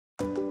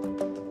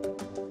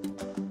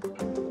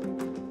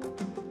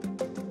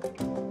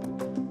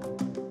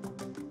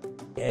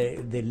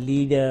the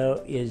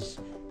leader is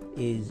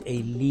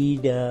a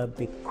leader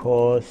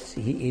because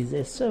he is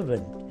a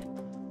servant.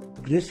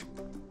 This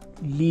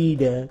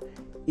leader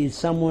is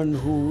someone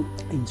who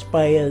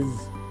inspires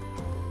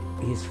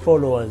his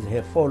followers,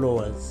 her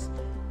followers.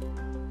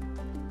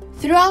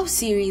 Through our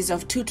series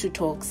of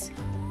TutuTalks,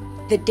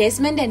 the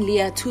Desmond and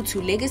Leah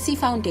Tutu Legacy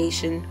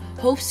Foundation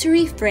hopes to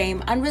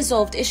reframe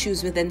unresolved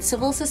issues within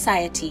civil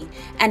society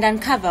and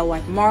uncover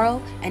what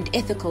moral and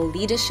ethical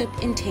leadership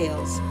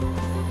entails.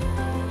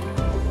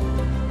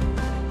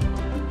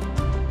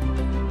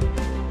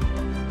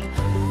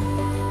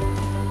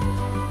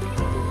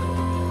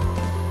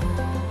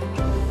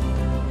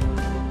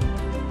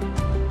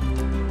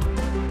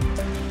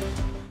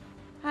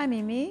 Hi,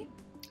 Mimi.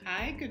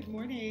 Hi, good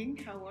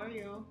morning. How are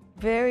you?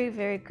 Very,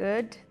 very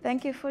good.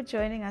 Thank you for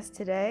joining us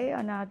today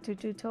on our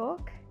Tutu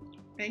Talk.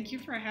 Thank you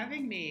for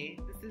having me.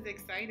 This is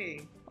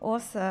exciting.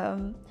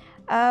 Awesome.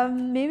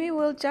 Mimi,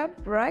 we'll jump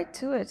right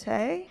to it,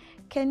 hey?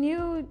 Can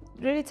you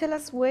really tell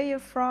us where you're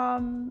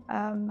from,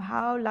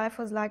 how life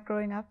was like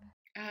growing up?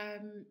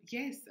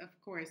 Yes, of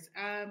course.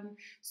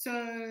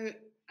 So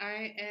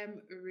I am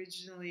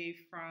originally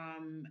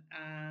from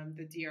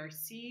the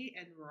DRC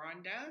and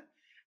Rwanda.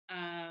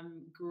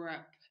 Grew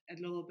up a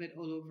little bit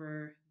all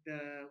over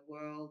the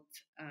world.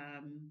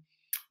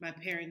 My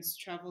parents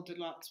traveled a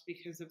lot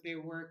because of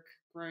their work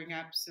growing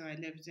up. So I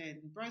lived in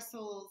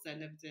Brussels, I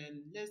lived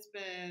in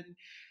Lisbon,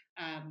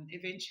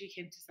 eventually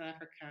came to South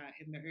Africa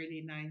in the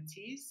early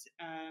 90s.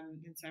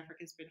 And South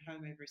Africa's been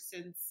home ever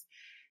since.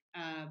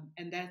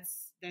 And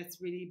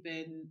that's really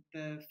been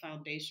the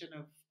foundation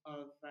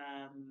of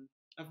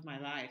my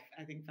life.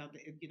 I think South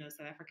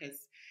Africa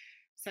is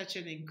such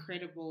an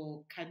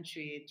incredible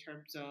country in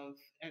terms of,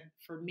 and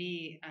for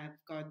me, I've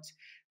got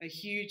a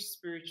huge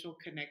spiritual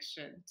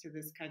connection to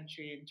this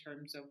country in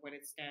terms of what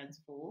it stands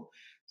for.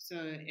 So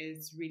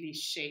it's really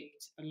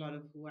shaped a lot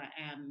of who I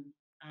am.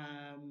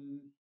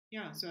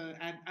 So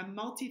I'm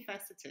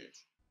multifaceted.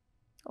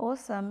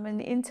 Awesome.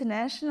 An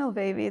international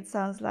baby, it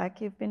sounds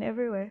like you've been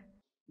everywhere.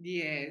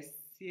 Yes,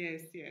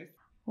 yes, yes.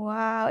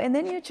 Wow. And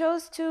then you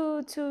chose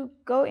to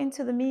go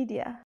into the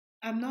media.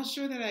 I'm not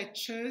sure that I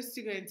chose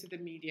to go into the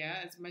media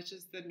as much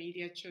as the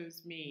media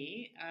chose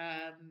me.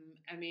 I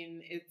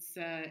mean,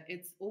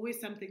 it's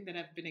always something that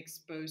I've been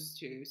exposed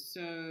to.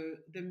 So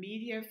the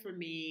media for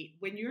me,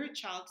 when you're a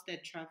child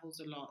that travels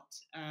a lot,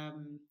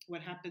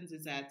 what happens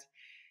is that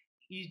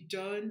you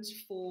don't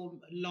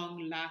form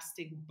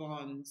long-lasting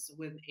bonds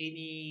with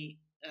any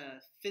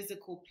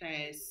physical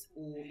place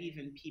or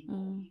even people.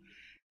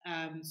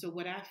 Mm. So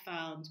what I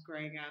found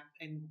growing up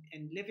and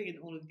living in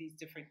all of these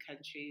different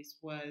countries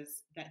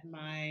was that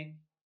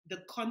the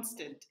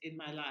constant in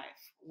my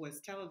life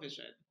was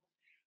television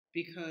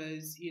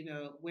because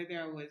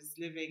whether I was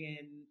living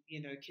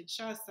in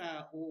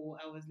Kinshasa or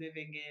I was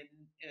living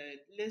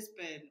in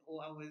Lisbon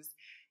or I was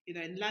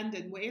in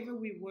London, wherever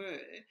we were,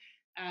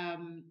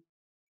 um,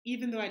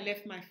 even though I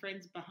left my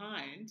friends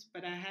behind,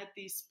 but I had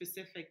these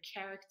specific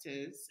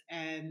characters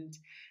and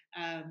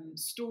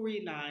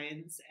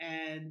storylines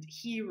and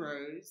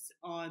heroes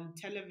on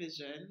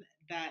television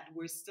that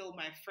were still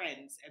my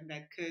friends and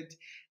that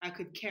I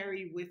could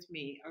carry with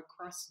me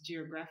across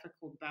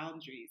geographical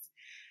boundaries.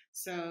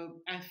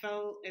 So I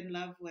fell in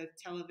love with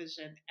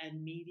television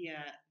and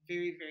media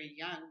very, very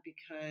young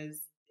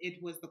because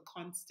it was the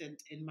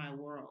constant in my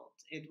world.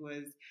 It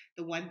was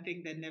the one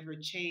thing that never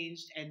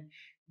changed and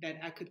that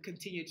I could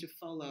continue to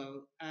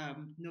follow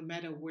no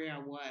matter where I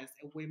was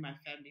and where my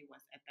family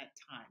was at that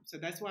time. So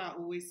that's why I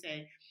always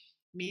say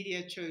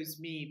media chose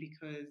me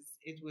because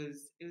it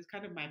was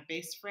kind of my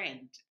best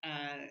friend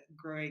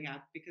growing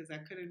up because I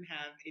couldn't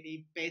have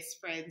any best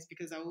friends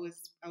because I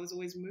was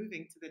always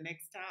moving to the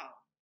next town.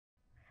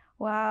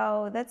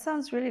 Wow, that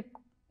sounds really,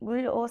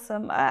 really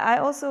awesome. I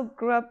also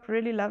grew up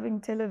really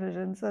loving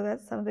television, so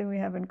that's something we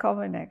have in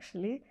common,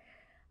 actually.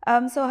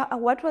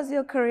 What was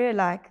your career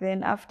like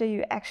then after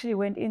you actually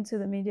went into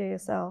the media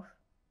yourself?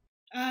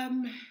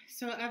 Um,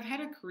 so I've had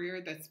a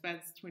career that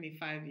spans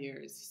 25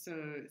 years.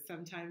 So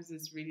sometimes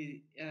it's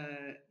really,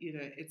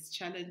 it's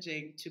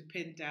challenging to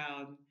pin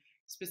down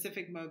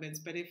specific moments.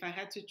 But if I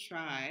had to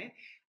try,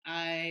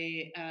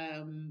 I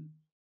um,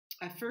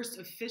 I first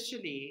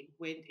officially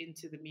went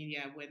into the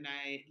media when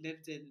I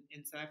lived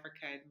in South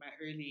Africa in my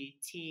early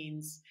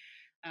teens.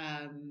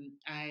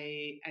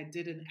 I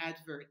did an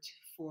advert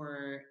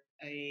for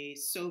a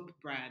soap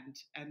brand,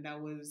 and that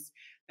was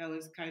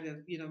kind of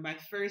my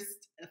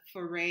first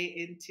foray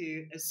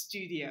into a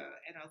studio.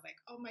 And I was like,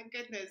 oh my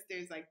goodness,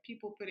 there's like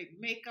people putting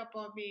makeup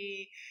on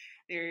me.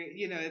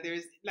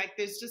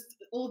 There's just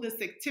all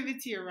this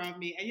activity around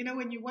me. And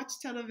when you watch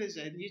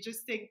television, you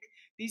just think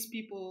these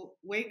people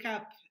wake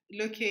up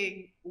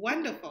looking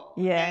wonderful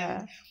and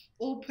Yeah.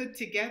 all put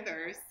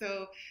together.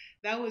 So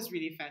that was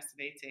really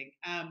fascinating.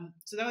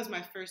 So that was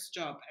my first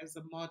job as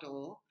a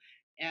model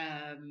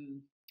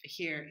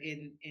here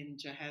in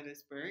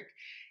Johannesburg.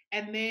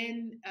 And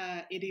then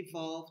it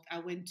evolved. I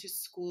went to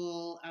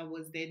school. I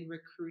was then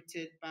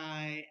recruited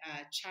by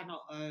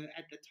Channel O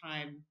at the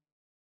time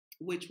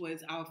which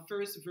was our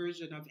first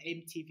version of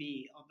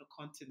MTV on the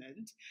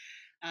continent.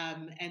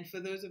 And for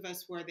those of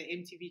us who are the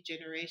MTV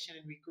generation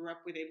and we grew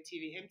up with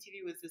MTV,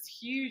 MTV was this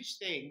huge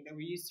thing that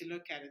we used to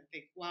look at and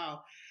think,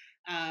 wow,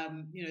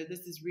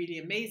 this is really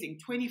amazing.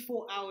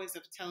 24 hours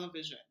of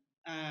television,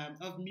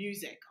 of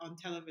music on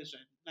television.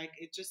 Like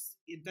it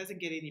doesn't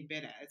get any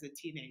better as a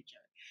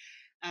teenager.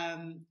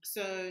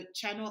 So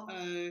Channel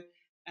O,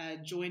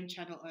 joined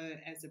Channel O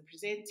as a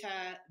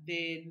presenter.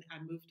 Then I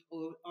moved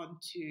on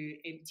to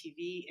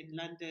MTV in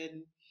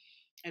London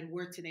and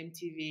worked in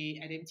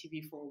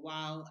MTV for a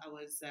while. I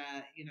was,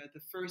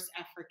 the first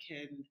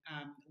African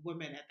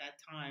woman at that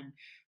time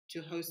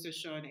to host a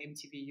show on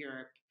MTV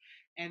Europe.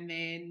 I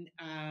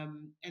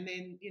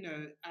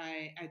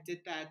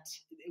did that.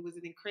 It was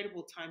an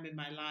incredible time in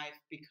my life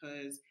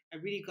because I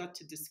really got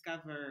to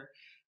discover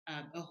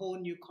a whole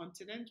new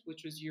continent,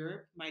 which was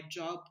Europe. My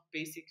job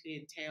basically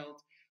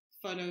entailed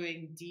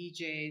following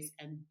DJs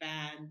and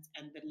bands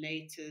and the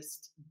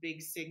latest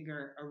big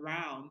singer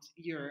around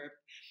Europe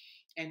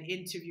and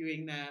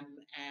interviewing them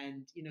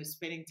and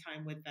spending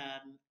time with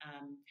them.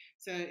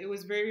 So it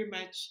was very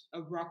much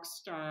a rock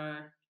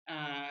star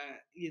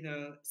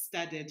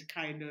studded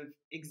kind of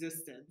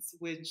existence,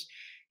 which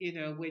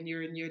when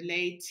you're in your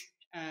late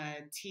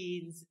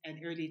teens and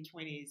early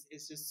 20s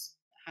is just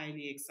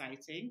highly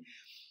exciting.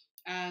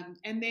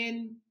 And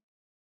then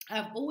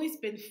I've always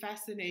been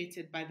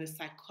fascinated by the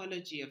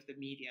psychology of the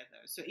media,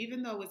 though. So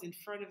even though I was in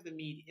front of the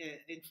media,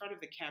 in front of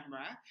the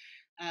camera,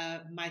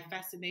 my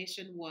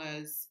fascination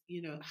was,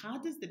 how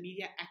does the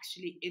media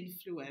actually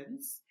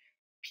influence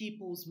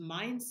people's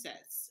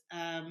mindsets?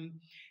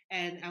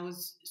 And I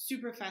was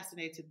super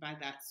fascinated by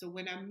that. So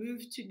when I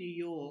moved to New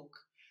York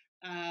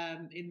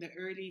in the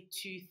early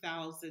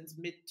 2000s,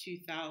 mid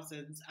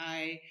 2000s,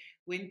 I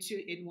went to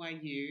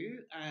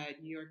NYU,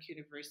 New York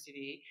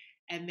University.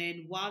 And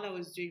then while I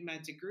was doing my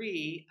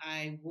degree,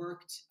 I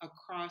worked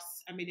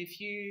across, if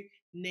you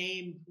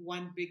name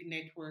one big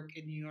network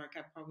in New York,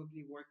 I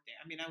probably worked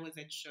there. I was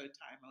at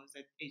Showtime, I was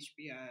at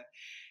HBO,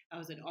 I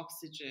was at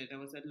Oxygen, I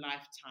was at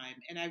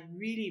Lifetime. And I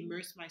really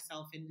immersed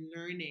myself in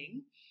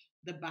learning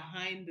the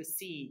behind the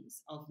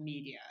scenes of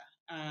media.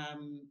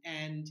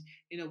 And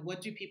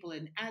what do people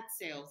in ad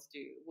sales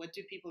do? What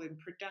do people in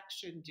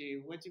production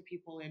do? What do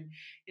people in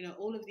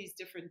all of these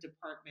different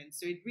departments?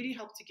 So it really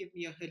helped to give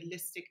me a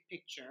holistic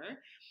picture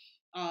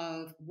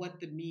of what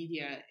the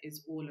media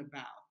is all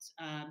about.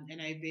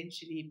 And I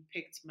eventually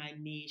picked my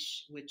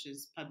niche, which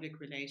is public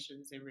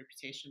relations and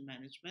reputation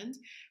management,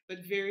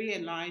 but very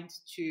aligned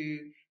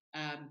to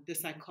the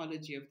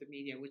psychology of the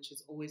media, which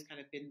has always kind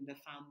of been the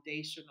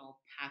foundational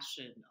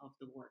passion of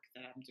the work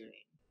that I'm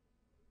doing.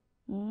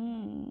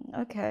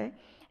 Okay.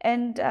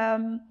 And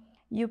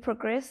you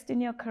progressed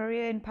in your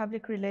career in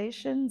public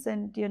relations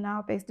and you're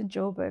now based in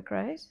Joburg,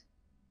 right?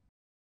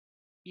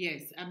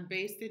 Yes, I'm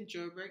based in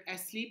Joburg. I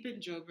sleep in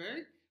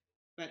Joburg,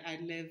 but I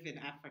live in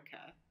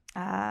Africa.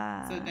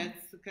 So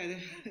that's kind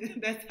of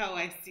that's how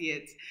I see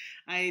it.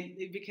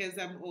 Because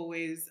I'm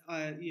always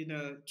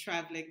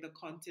traveling the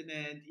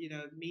continent,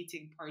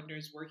 meeting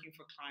partners, working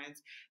for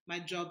clients. My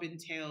job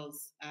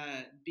entails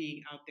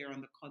being out there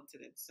on the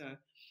continent. So,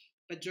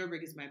 but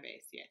Joburg is my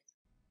base. Yes.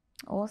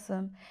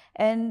 Awesome.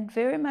 And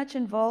very much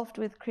involved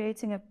with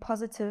creating a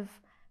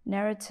positive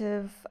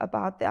narrative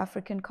about the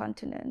African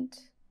continent.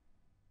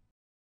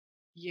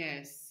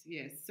 Yes,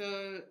 yes.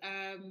 So,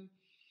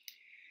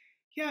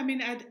 yeah,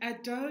 I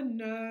don't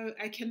know.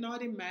 I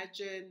cannot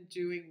imagine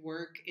doing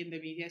work in the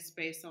media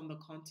space on the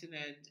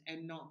continent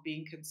and not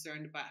being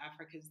concerned about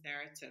Africa's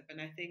narrative. And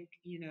I think,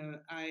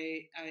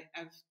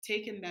 I've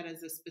taken that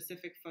as a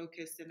specific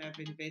focus and I've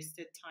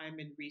invested time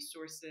and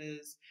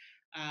resources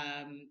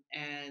and,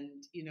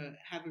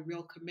 have a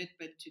real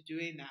commitment to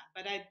doing that.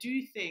 But I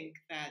do think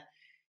that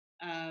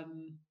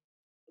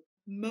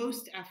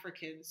most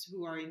Africans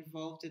who are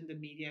involved in the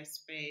media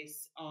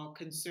space are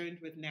concerned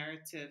with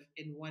narrative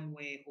in one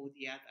way or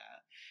the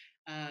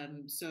other.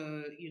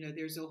 So,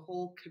 there's a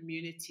whole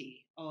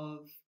community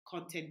of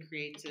content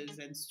creators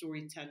and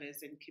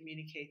storytellers and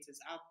communicators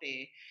out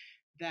there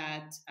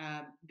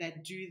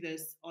that do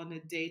this on a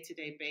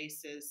day-to-day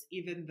basis,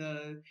 even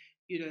though,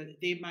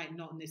 they might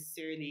not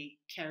necessarily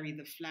carry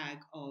the flag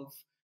of,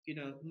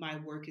 my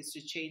work is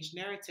to change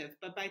narrative.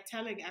 But by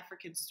telling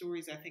African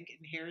stories, I think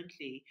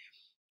inherently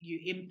you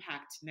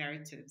impact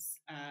narratives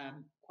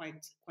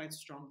quite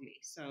strongly.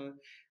 So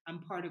I'm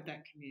part of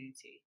that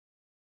community.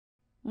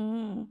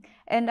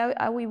 And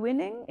are we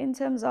winning in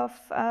terms of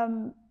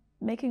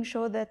making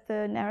sure that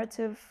the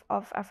narrative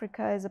of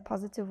Africa is a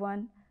positive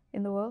one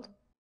in the world?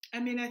 I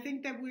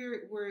think that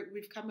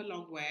we've come a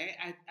long way.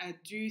 I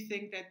do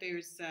think that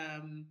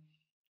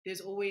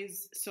there's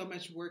always so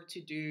much work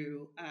to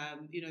do.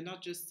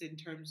 Not just in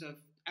terms of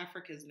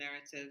Africa's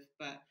narrative,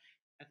 but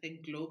I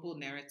think global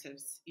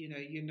narratives.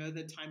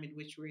 The time in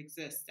which we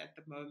exist at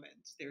the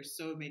moment. There's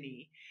so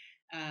many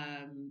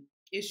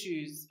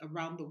issues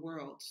around the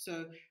world.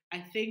 So I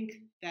think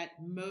that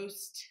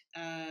most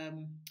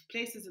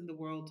places in the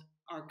world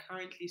are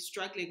currently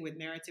struggling with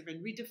narrative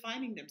and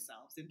redefining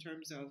themselves in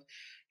terms of,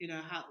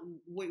 how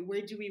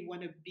where do we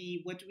want to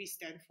be, what do we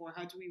stand for,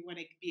 how do we want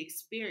to be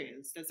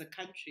experienced as a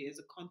country, as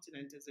a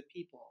continent, as a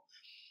people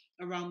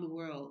around the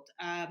world.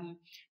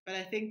 But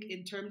I think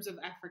in terms of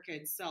Africa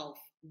itself,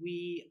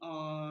 we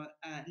are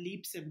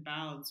leaps and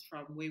bounds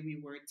from where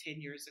we were 10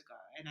 years ago.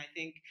 And I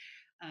think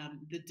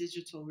the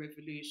digital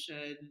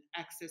revolution,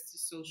 access to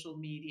social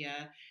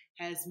media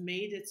has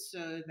made it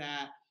so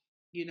that,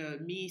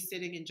 me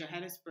sitting in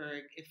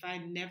Johannesburg, if I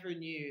never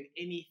knew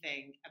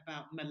anything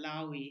about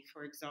Malawi,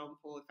 for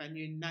example, if I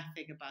knew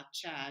nothing about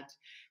Chad,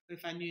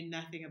 if I knew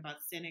nothing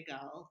about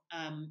Senegal,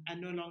 I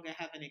no longer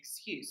have an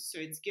excuse. So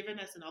it's given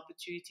us an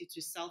opportunity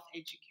to self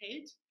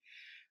educate,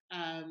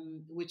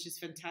 which is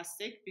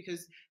fantastic,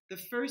 because the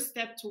first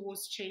step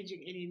towards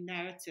changing any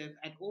narrative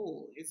at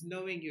all is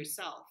knowing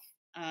yourself.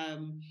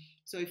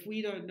 So if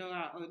we don't know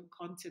our own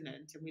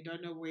continent, and we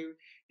don't know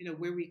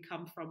where we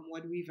come from,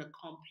 what we've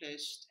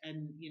accomplished,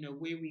 and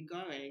where we're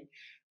going,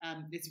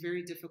 it's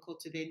very difficult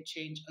to then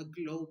change a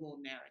global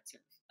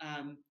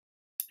narrative.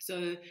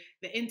 So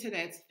the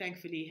internet,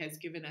 thankfully, has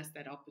given us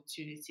that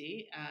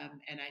opportunity,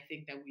 and I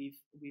think that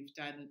we've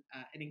done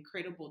an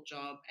incredible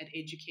job at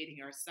educating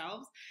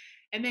ourselves,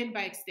 and then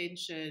by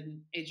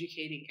extension,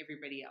 educating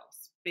everybody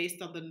else. Based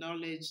on the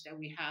knowledge that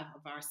we have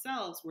of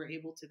ourselves, we're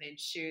able to then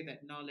share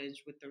that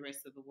knowledge with the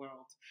rest of the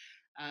world,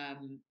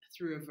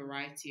 through a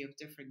variety of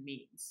different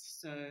means.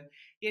 So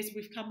yes,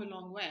 we've come a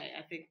long way.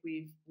 I think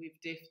we've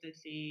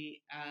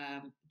definitely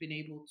been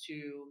able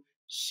to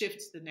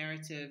shift the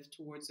narrative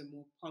towards a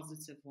more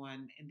positive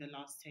one in the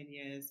last 10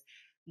 years,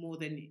 more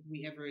than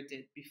we ever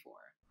did before.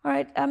 All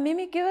right,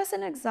 Mimi, give us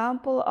an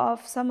example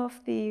of some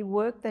of the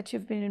work that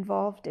you've been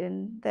involved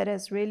in that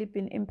has really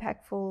been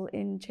impactful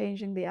in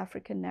changing the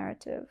African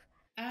narrative.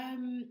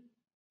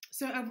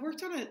 So I've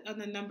worked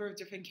on a number of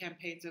different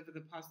campaigns over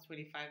the past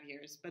 25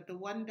 years, but the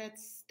one that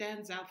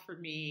stands out for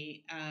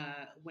me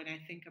when I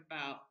think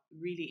about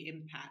really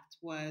impact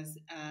was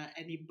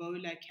an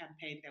Ebola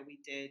campaign that we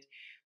did,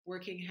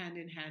 working hand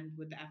in hand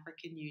with the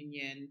African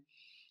Union.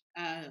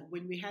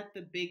 When we had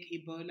the big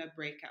Ebola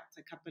breakout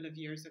a couple of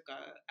years ago,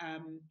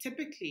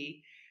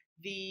 typically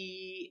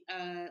the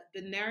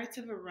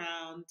narrative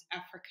around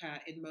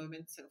Africa in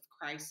moments of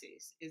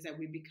crisis is that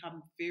we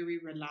become very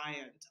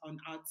reliant on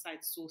outside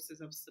sources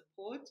of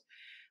support,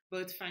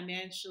 both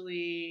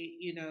financially,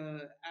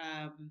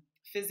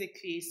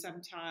 physically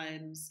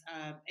sometimes,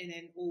 and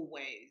in all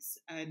ways.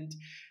 And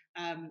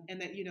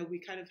that, we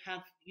kind of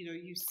have,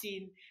 you've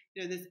seen,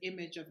 this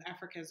image of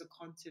Africa as a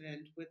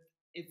continent with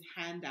its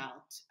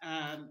handout,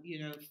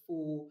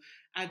 for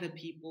other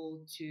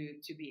people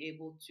to be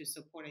able to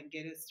support and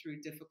get us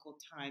through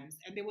difficult times.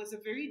 And there was a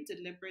very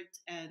deliberate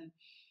and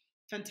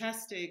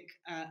fantastic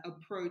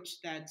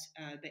approach that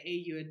the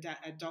AU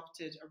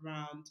adopted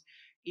around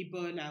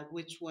Ebola,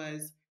 which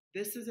was,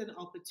 this is an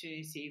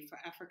opportunity for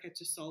Africa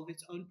to solve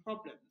its own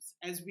problems,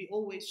 as we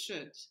always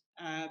should.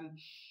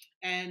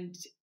 And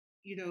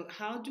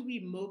how do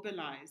we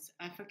mobilize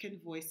African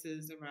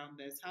voices around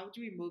this? How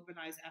do we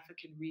mobilize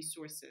African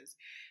resources?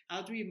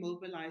 How do we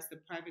mobilize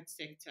the private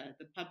sector,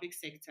 the public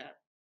sector,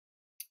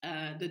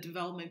 the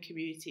development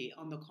community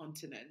on the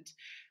continent,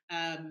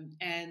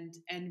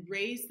 and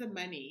raise the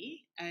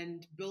money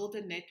and build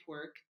a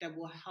network that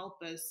will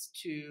help us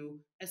to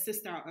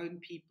assist our own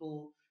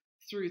people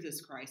through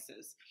this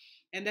crisis?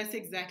 And that's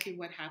exactly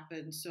what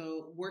happened.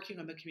 So working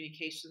on the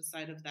communication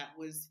side of that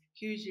was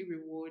hugely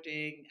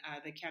rewarding.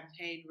 The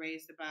campaign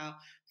raised about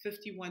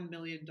 $51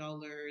 million,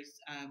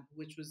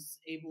 which was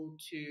able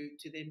to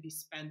then be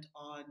spent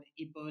on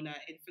Ebola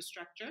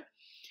infrastructure.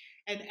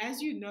 And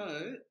as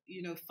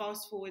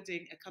fast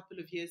forwarding a couple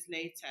of years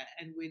later,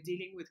 and we're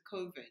dealing with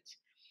COVID,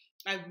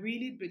 I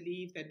really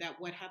believe that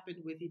what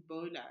happened with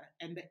Ebola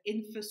and the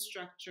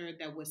infrastructure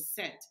that was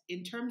set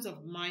in terms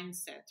of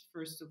mindset,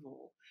 first of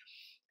all,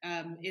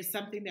 is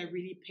something that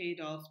really paid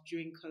off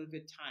during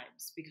COVID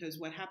times. Because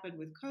what happened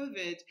with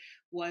COVID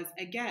was,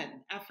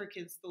 again,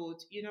 Africans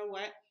thought, you know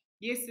what?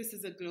 Yes, this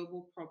is a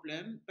global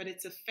problem, but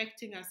it's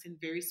affecting us in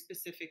very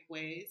specific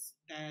ways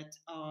that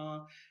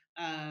are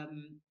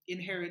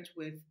inherent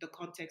with the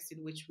context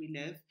in which we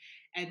live.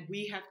 And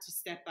we have to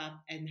step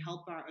up and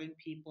help our own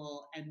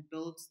people and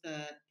build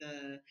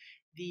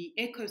the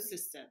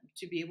ecosystem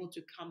to be able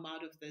to come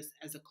out of this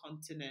as a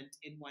continent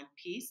in one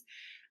piece.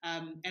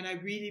 And I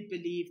really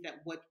believe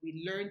that what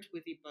we learned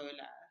with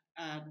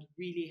Ebola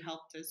really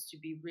helped us to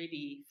be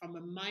ready from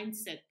a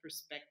mindset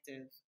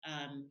perspective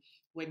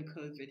when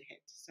COVID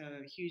hit. So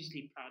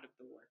hugely proud of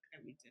the work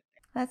that we did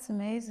there. That's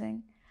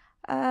amazing.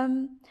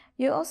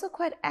 You're also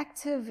quite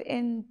active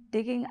in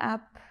digging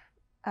up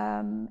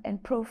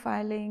and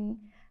profiling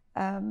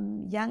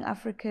young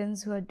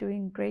Africans who are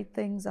doing great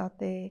things out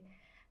there.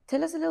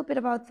 Tell us a little bit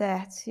about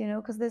that,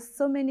 because there's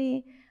so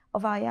many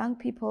of our young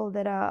people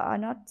that are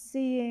not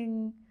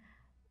seeing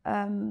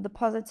the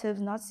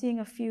positives, not seeing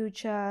a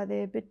future.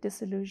 They're a bit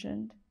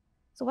disillusioned.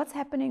 So what's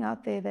happening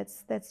out there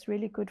that's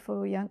really good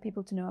for young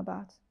people to know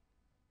about?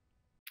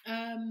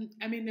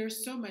 I mean,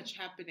 there's so much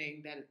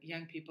happening that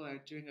young people are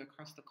doing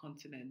across the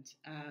continent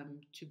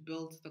to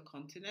build the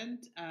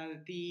continent.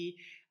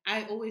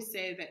 I always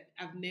say that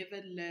I've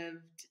never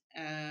lived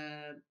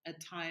a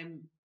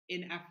time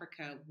in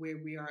Africa where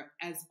we are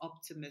as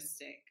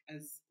optimistic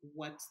as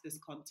what this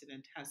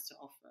continent has to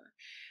offer.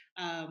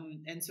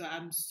 And so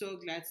I'm so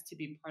glad to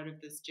be part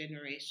of this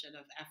generation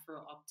of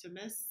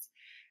Afro-Optimists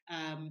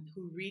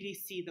who really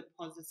see the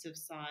positive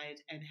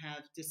side and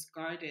have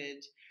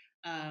discarded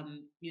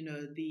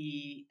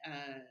the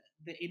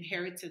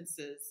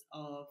inheritances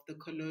of the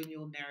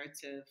colonial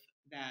narrative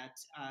that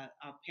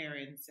our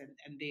parents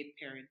and their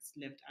parents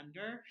lived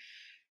under.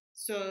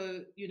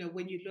 So,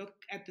 when you look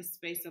at the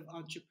space of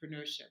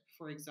entrepreneurship,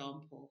 for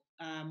example,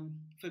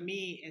 for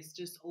me, it's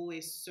just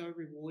always so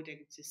rewarding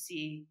to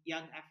see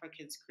young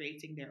Africans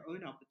creating their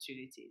own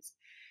opportunities.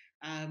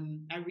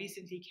 I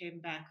recently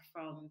came back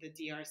from the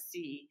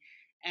DRC,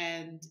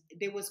 and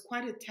there was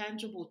quite a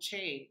tangible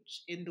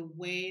change in the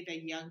way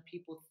that young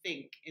people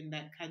think in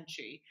that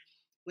country.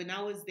 When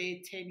I was there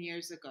 10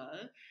 years ago,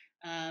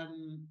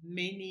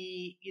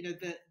 many,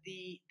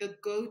 the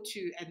go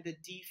to and the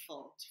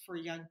default for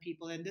young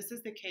people, and this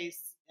is the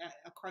case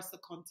across the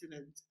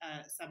continent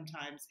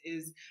sometimes,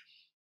 is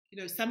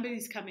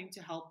somebody's coming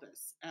to help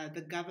us.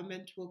 The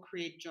government will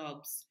create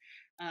jobs.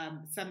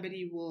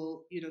 Somebody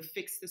will,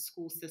 fix the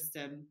school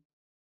system.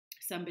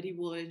 Somebody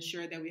will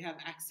ensure that we have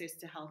access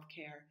to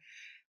healthcare.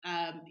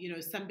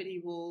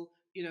 Somebody will,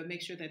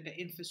 make sure that the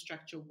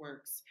infrastructure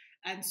works.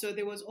 And so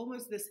there was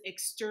almost this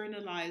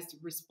externalized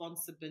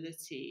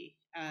responsibility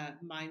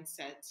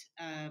mindset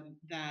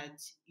that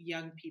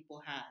young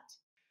people had.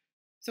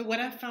 So, what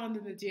I found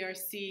in the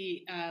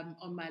DRC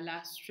on my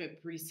last trip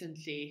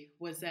recently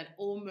was that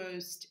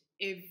almost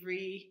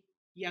every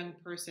young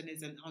person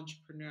is an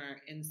entrepreneur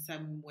in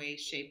some way,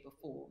 shape, or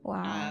form.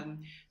 Wow.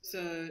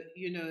 So,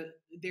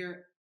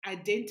 they're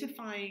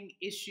identifying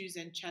issues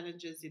and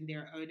challenges in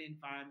their own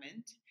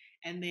environment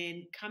and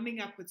then coming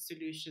up with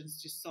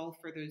solutions to solve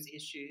for those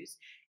issues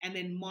and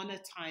then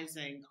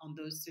monetizing on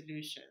those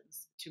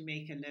solutions to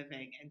make a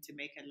living and to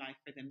make a life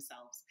for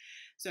themselves.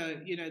 So,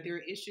 there are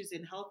issues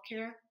in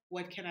healthcare.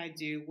 What can I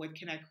do? What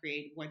can I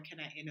create? What can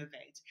I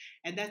innovate?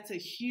 And that's a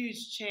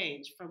huge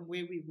change from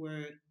where we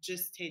were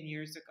just 10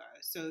 years ago.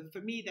 So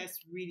for me, that's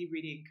really,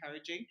 really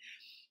encouraging.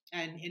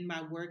 And in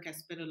my work, I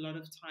spend a lot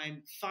of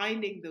time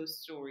finding those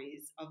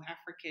stories of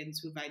Africans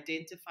who've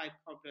identified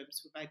problems,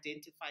 who've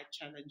identified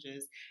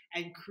challenges,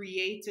 and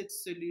created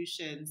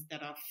solutions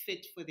that are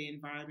fit for the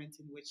environment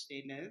in which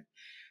they live.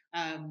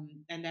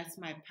 And that's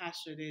my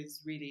passion,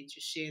 is really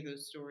to share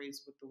those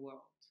stories with the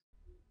world.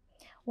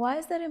 Why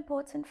is that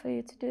important for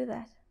you to do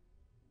that?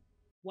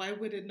 Why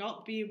would it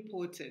not be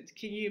important?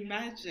 Can you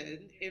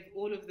imagine if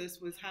all of this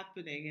was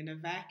happening in a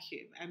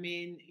vacuum? I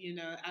mean,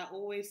 I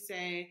always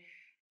say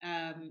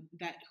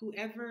that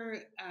whoever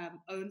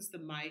owns the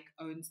mic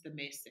owns the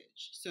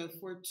message. So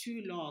for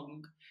too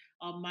long,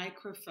 our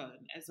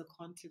microphone as a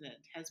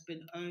continent has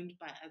been owned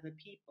by other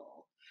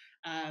people.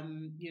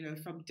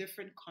 From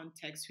different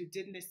contexts who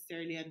didn't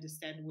necessarily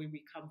understand where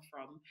we come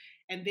from.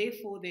 And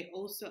therefore, they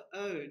also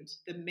owned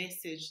the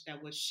message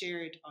that was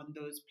shared on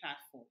those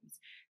platforms.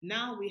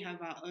 Now we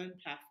have our own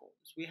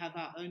platforms. We have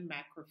our own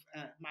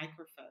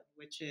microphone,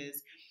 which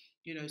is,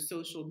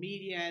 social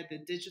media, the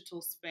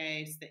digital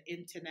space, the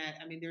internet.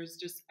 I mean, there's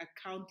just a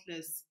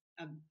countless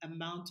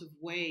amount of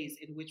ways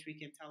in which we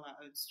can tell our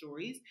own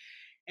stories.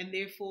 And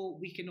therefore,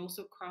 we can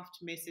also craft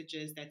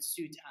messages that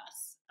suit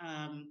us.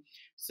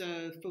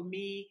 So for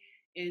me,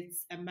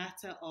 it's a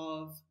matter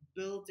of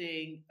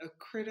building a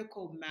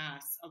critical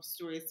mass of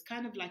stories. It's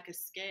kind of like a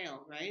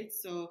scale, right?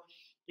 So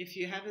if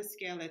you have a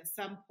scale, at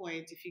some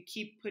point, if you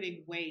keep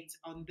putting weight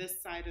on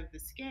this side of the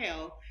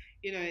scale,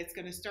 it's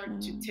going to start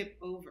to Mm. tip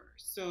over.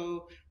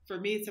 So for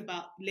me, it's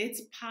about,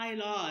 let's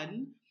pile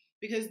on,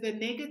 because the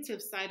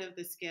negative side of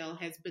the scale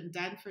has been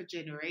done for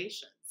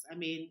generations. I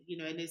mean,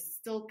 and is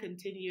still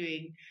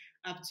continuing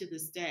up to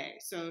this day.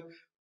 So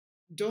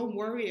don't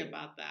worry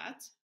about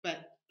that,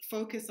 but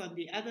focus on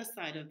the other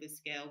side of the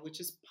scale, which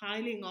is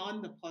piling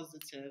on the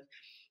positive.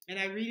 And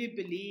I really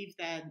believe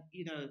that,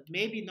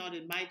 maybe not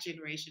in my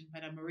generation,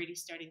 but I'm already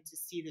starting to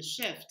see the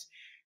shift,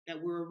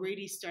 that we're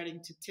already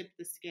starting to tip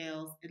the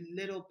scales a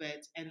little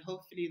bit. And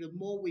hopefully, the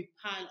more we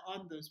pile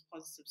on those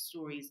positive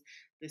stories,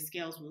 the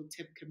scales will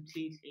tip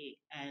completely,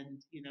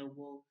 and,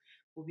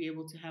 we'll be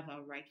able to have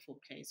our rightful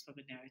place from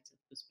a narrative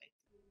perspective.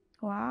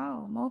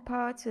 Wow, more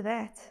power to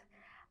that.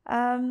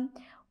 Um,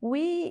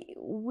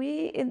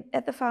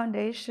 at the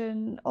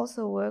foundation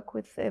also work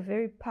with a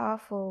very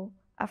powerful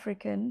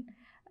African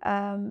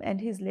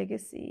and his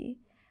legacy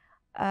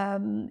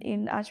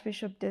in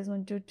Archbishop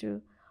Desmond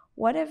Tutu.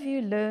 What have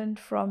you learned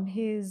from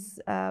his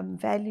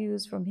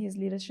values, from his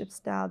leadership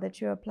style that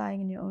you're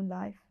applying in your own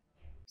life?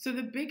 So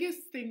the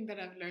biggest thing that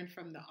I've learned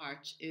from the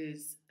Arch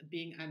is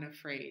being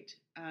unafraid.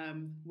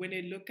 When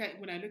I look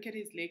at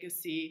his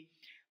legacy,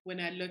 when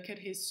I look at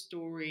his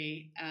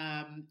story,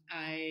 and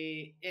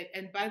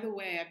by the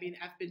way, I mean,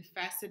 I've been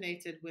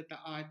fascinated with the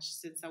Arch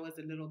since I was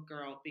a little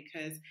girl,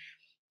 because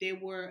there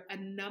were a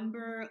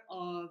number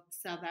of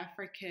South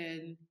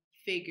African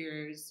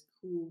figures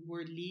who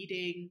were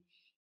leading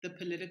the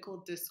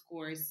political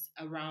discourse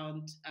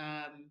around,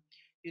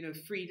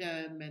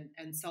 freedom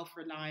and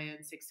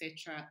self-reliance,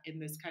 etc., in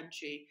this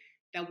country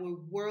that were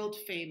world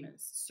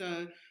famous.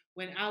 So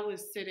when I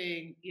was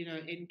sitting,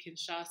 in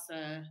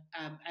Kinshasa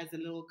as a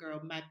little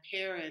girl, my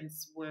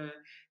parents were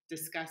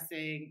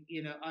discussing,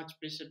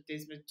 Archbishop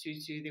Desmond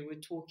Tutu. They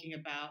were talking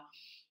about,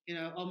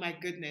 oh my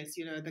goodness,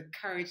 the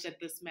courage that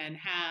this man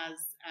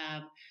has,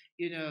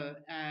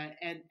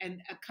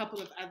 and a couple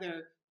of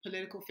other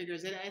political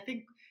figures. And I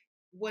think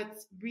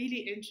what's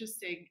really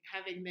interesting,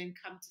 having then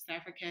come to South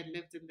Africa and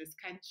lived in this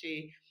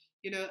country,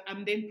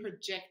 I'm then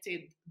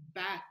projected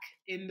back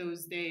in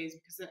those days,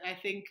 because I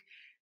think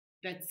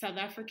that South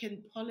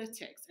African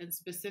politics, and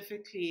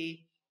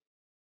specifically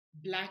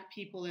Black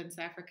people in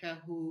South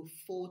Africa who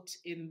fought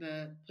in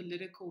the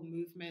political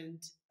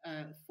movement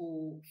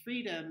for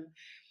freedom,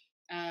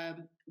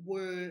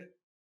 were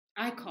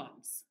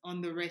icons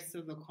on the rest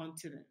of the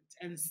continent,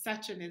 and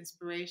such an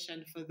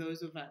inspiration for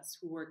those of us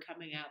who were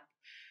coming up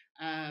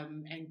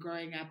and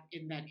growing up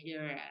in that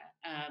era.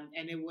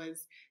 And it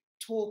was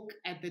talk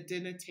at the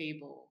dinner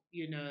table,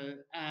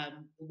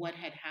 what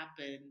had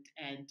happened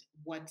and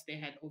what they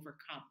had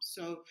overcome.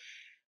 So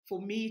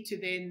for me to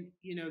then,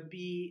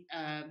 be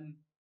a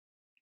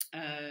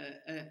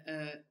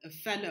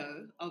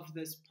fellow of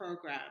this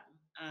program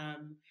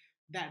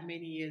that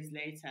many years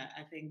later,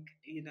 I think,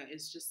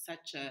 it's just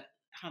such a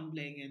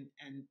humbling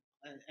and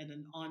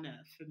an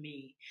honor for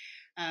me.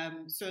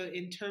 So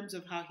in terms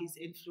of how he's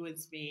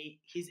influenced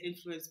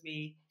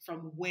me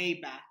from way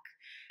back,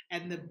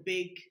 and the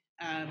big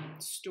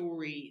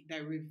story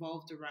that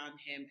revolved around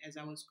him as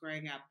I was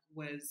growing up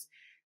was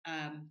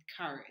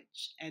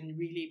courage and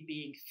really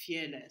being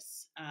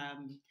fearless,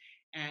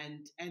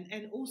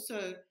 and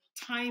also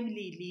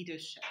timely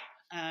leadership.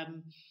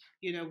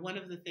 One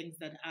of the things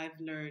that I've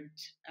learned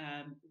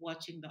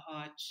watching the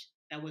Arch,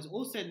 that was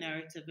also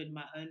narrative in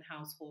my own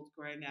household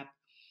growing up,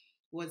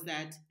 was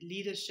that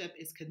leadership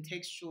is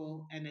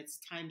contextual and it's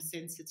time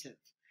sensitive.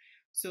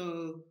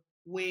 So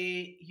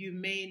where you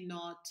may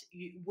not,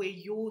 where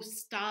your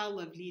style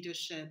of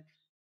leadership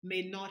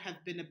may not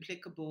have been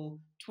applicable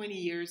 20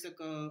 years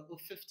ago or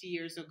 50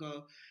 years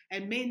ago,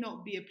 and may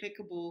not be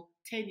applicable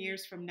 10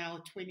 years from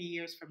now, 20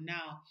 years from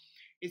now,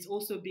 it's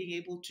also being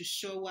able to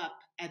show up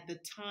at the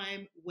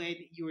time when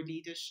your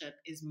leadership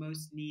is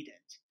most needed.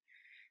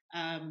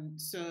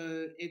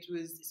 So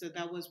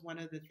that was one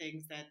of the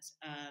things that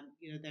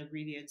that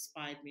really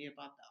inspired me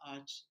about the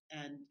Arch,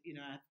 and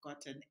I've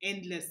got an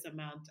endless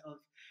amount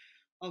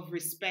of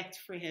respect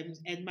for him.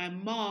 And my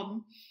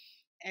mom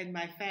and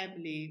my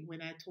family,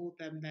 when I told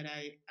them that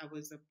I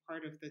was a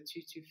part of the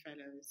Tutu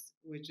Fellows,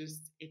 were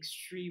just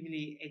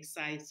extremely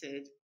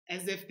excited,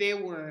 as if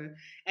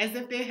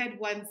they had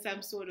won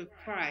some sort of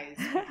prize,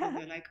 because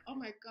they're like, oh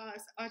my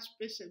gosh,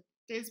 Archbishop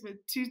Desmond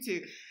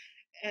Tutu.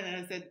 And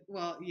I said,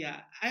 well,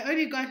 yeah, I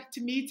only got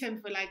to meet him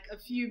for like a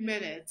few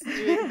minutes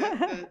during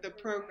the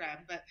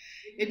program, but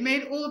it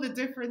made all the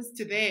difference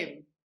to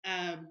them.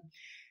 Um,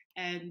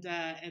 and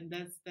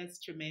that's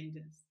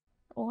tremendous.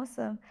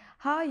 Awesome.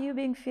 How are you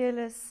being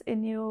fearless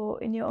in your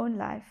own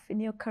life, in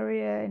your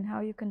career, and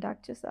how you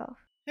conduct yourself?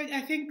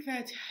 I think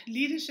that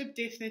leadership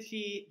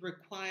definitely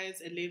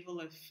requires a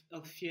level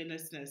of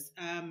fearlessness.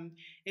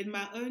 In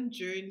my own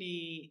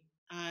journey,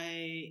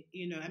 my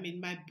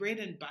bread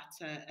and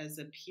butter as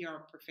a PR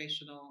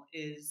professional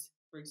is,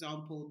 for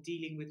example,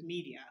 dealing with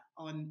media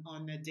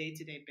on a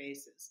day-to-day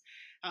basis.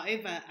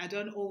 However, I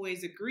don't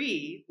always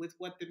agree with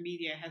what the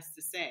media has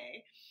to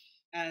say,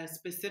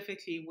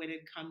 specifically when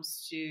it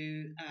comes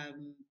to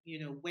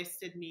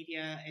Western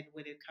media, and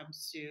when it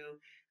comes to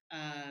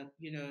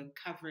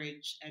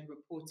coverage and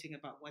reporting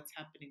about what's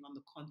happening on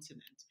the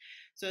continent.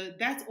 So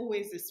that's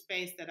always a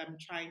space that I'm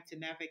trying to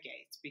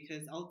navigate,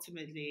 because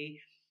ultimately,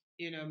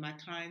 my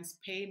clients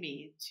pay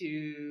me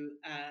to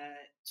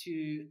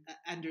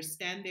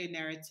understand their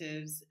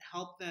narratives,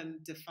 help them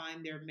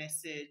define their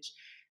message,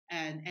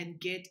 and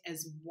get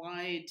as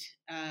wide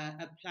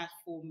a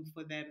platform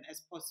for them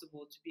as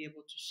possible to be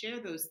able to share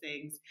those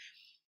things.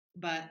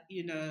 But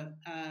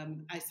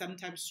I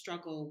sometimes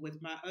struggle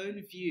with my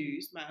own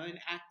views, my own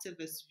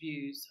activist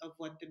views of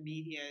what the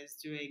media is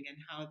doing and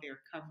how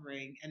they're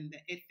covering, and the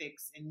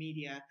ethics in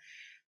media.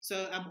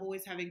 So I'm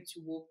always having to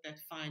walk that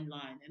fine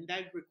line, and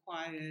that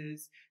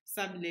requires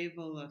some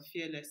level of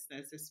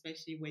fearlessness,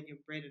 especially when your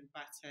bread and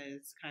butter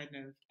is kind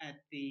of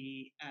at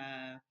the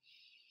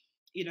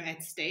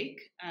at stake.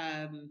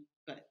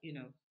 But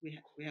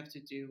we have to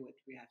do what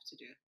we have to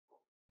do.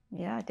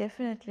 Yeah,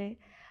 definitely.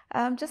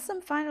 Just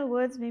some final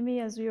words, Mimi,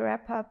 as we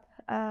wrap up,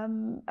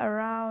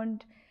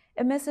 around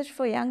a message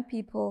for young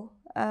people.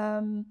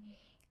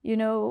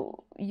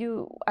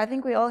 I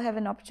think we all have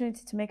an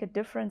opportunity to make a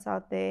difference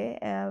out there,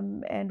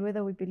 and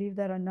whether we believe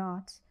that or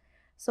not.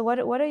 So,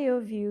 what are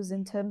your views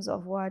in terms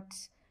of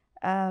what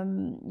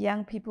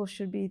young people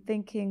should be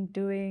thinking,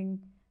 doing,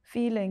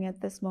 feeling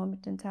at this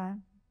moment in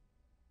time?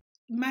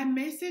 My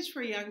message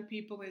for young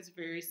people is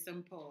very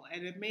simple,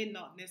 and it may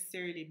not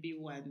necessarily be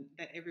one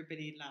that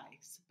everybody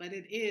likes, but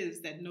it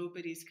is that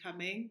nobody's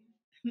coming.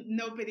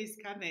 Nobody's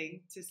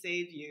coming to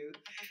save you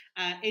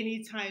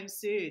anytime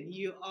soon.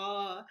 You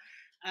are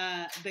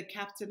the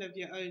captain of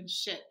your own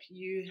ship.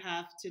 You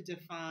have to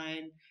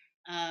define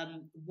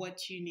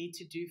what you need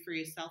to do for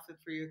yourself and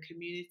for your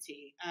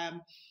community.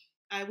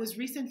 I was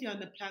recently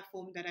on the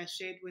platform that I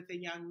shared with a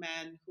young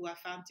man who I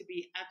found to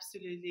be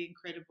absolutely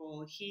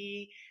incredible.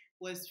 He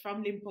was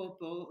from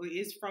Limpopo, or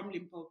is from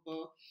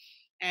Limpopo,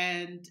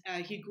 and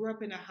he grew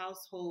up in a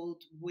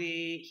household where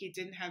he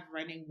didn't have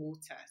running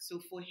water. So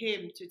for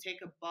him to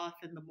take a bath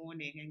in the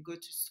morning and go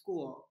to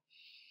school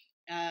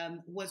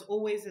was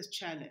always a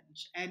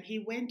challenge. And he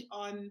went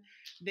on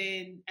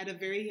then at a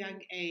very young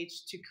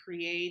age to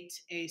create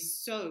a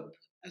soap,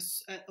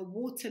 a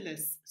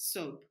waterless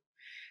soap,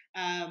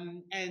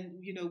 and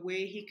where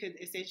he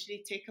could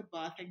essentially take a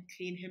bath and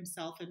clean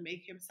himself and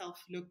make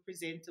himself look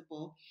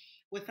presentable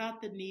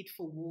without the need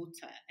for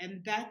water.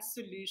 And that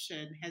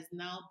solution has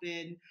now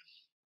been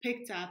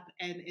picked up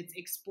and it's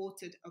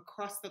exported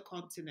across the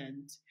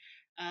continent,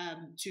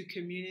 to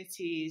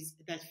communities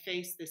that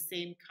face the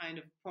same kind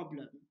of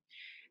problem.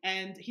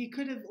 And he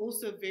could have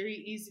also very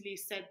easily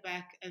sat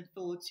back and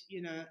thought,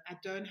 I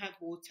don't have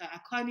water. I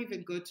can't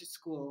even go to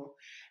school.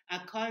 I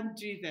can't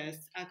do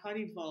this. I can't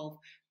evolve.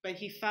 But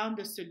he found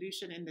a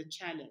solution in the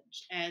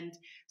challenge. And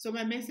so,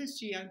 my message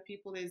to young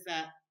people is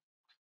that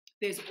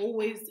there's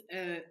always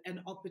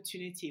an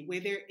opportunity. Where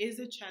there is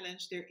a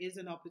challenge, there is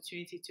an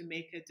opportunity to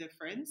make a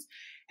difference.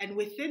 And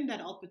within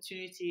that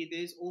opportunity,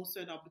 there's also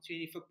an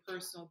opportunity for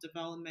personal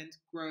development,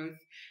 growth,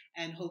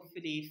 and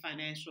hopefully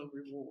financial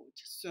reward.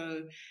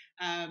 So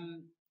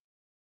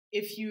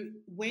if you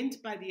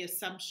went by the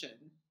assumption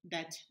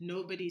that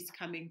nobody's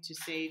coming to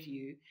save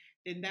you,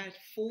 then that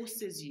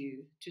forces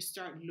you to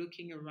start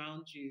looking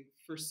around you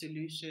for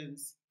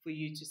solutions for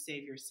you to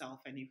save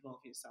yourself and evolve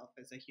yourself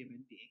as a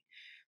human being.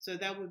 So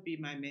that would be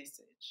my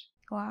message.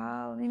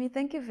 Wow, Mimi,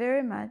 thank you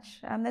very much.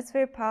 That's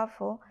very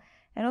powerful.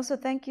 And also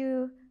thank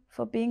you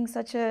for being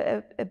such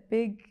a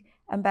big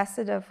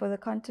ambassador for the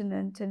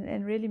continent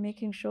and really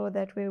making sure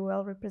that we're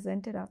well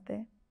represented out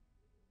there.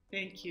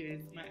 Thank you.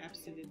 It's my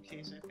absolute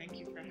pleasure. Thank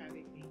you for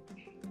having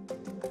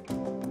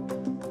me.